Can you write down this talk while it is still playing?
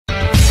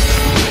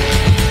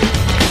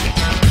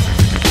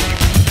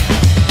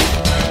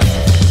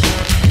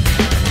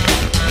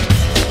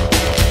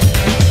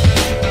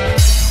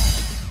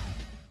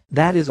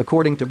That is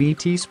according to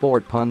BT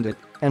Sport pundit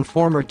and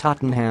former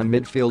Tottenham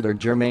midfielder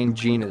Jermaine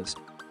Jenas.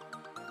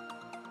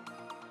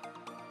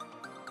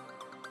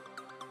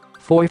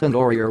 Foyth and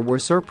Aurier were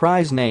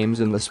surprise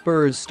names in the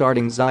Spurs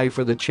starting side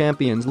for the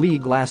Champions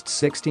League last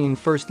 16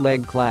 first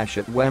leg clash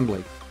at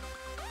Wembley.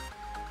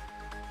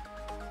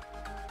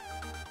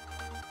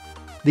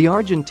 The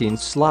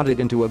Argentines slotted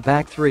into a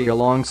back three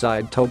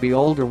alongside Toby,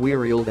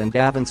 Alderwerield and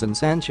Davinson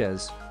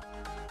Sanchez.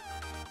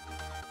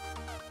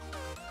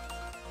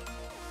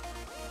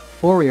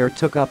 Aurier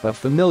took up a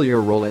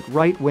familiar role at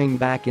right wing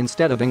back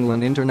instead of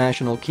England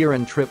international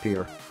Kieran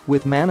Trippier,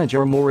 with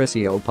manager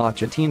Mauricio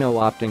Pochettino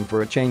opting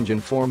for a change in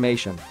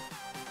formation.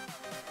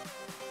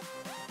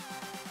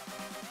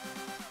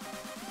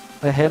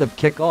 Ahead of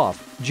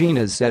kick-off,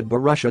 Jenas said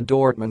Borussia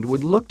Dortmund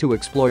would look to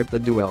exploit the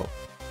duel.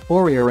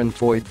 Aurier and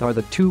Foyth are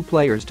the two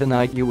players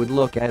tonight you would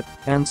look at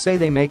and say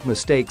they make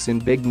mistakes in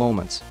big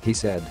moments, he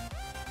said.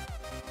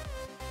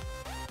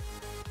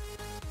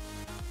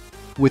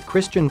 With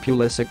Christian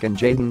Pulisic and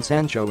Jadon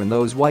Sancho in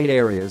those white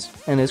areas,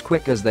 and as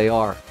quick as they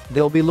are,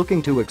 they'll be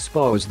looking to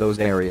expose those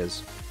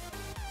areas.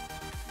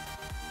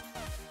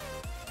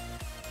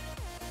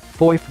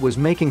 Foyth was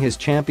making his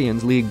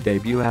Champions League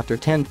debut after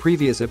 10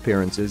 previous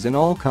appearances in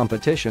all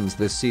competitions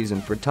this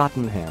season for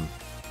Tottenham.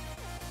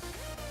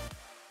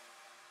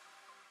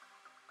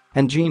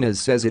 And Jenas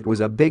says it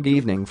was a big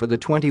evening for the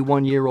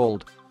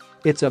 21-year-old.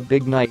 It's a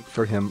big night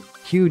for him,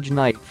 huge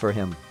night for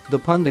him, the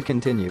pundit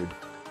continued.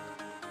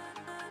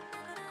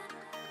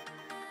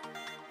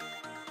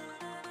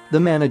 The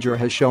manager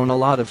has shown a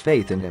lot of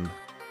faith in him.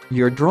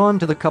 You're drawn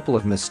to the couple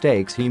of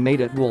mistakes he made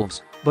at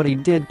Wolves, but he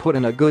did put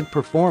in a good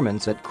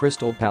performance at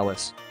Crystal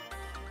Palace.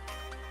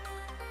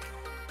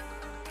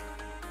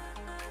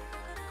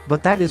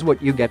 But that is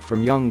what you get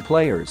from young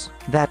players,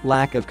 that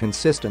lack of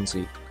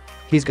consistency.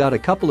 He's got a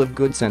couple of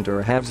good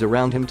centre-halves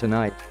around him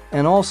tonight,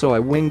 and also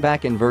a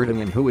wing-back in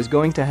Vertonghen who is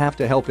going to have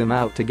to help him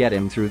out to get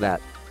him through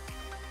that.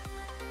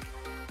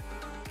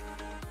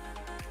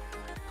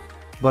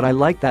 But I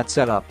like that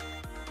setup.